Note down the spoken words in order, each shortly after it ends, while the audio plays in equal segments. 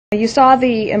You saw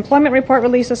the employment report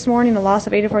released this morning, the loss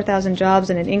of 84,000 jobs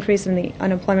and an increase in the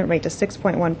unemployment rate to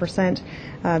 6.1%.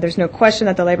 There's no question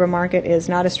that the labor market is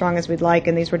not as strong as we'd like,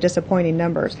 and these were disappointing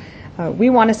numbers. We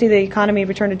want to see the economy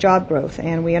return to job growth,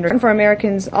 and we understand for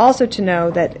Americans also to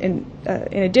know that in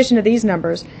addition to these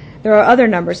numbers, there are other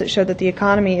numbers that show that the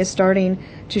economy is starting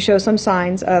to show some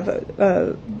signs of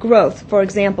growth. For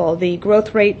example, the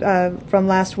growth rate from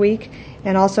last week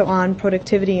and also on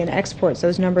productivity and exports,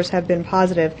 those numbers have been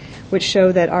positive, which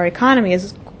show that our economy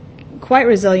is quite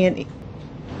resilient.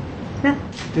 Yeah.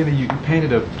 Dana, you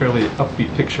painted a fairly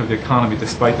upbeat picture of the economy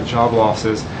despite the job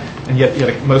losses, and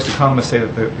yet most economists say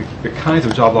that the kinds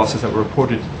of job losses that were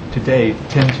reported today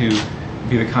tend to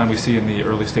be the kind we see in the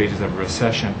early stages of a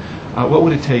recession. What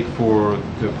would it take for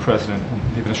the President and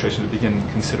the administration to begin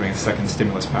considering a second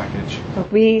stimulus package?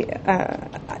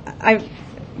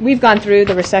 We've gone through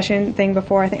the recession thing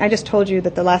before. I think I just told you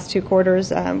that the last two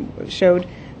quarters showed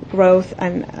growth,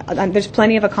 and there's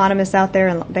plenty of economists out there,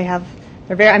 and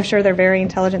I'm sure they're very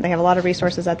intelligent. They have a lot of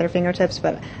resources at their fingertips,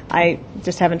 but I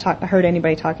just haven't heard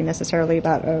anybody talking necessarily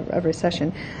about a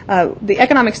recession. The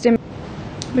economic stimulus.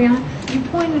 Brianna? You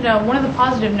pointed out one of the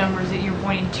positive numbers that you're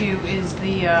pointing to is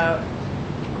the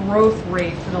growth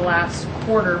rate for the last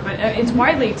quarter, but it's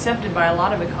widely accepted by a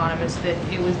lot of economists that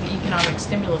it was the economic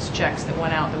stimulus checks that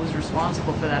went out that was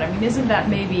responsible for that. I mean, isn't that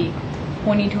maybe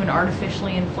pointing to an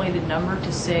artificially inflated number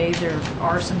to say there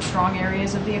are some strong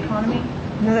areas of the economy?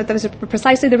 No, that was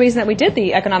precisely the reason that we did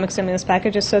the economic stimulus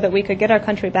package, is so that we could get our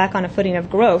country back on a footing of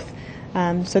growth,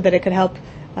 so that it could help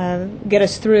get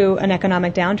us through an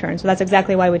economic downturn. So that's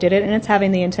exactly why we did it, and it's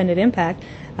having the intended impact.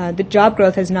 The job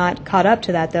growth has not caught up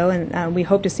to that, though, and we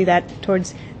hope to see that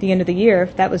towards the end of the year.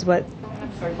 That was what...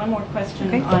 I'm sorry, one more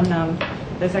question on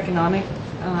those economic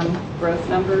growth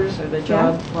numbers or the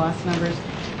job loss numbers.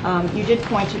 You did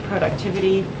point to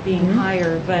productivity being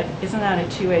higher, but isn't that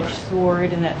a two-edged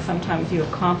sword in that sometimes you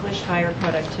accomplish higher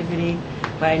productivity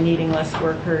by needing less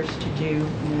workers to do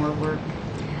more work?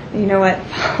 You know what,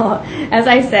 Paul, as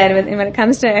I said, when it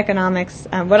comes to economics,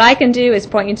 what I can do is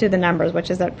point you to the numbers,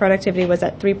 which is that productivity was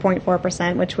at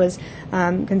 3.4%, which was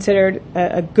considered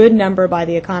a good number by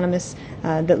the economists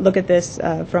that look at this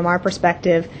from our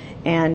perspective. And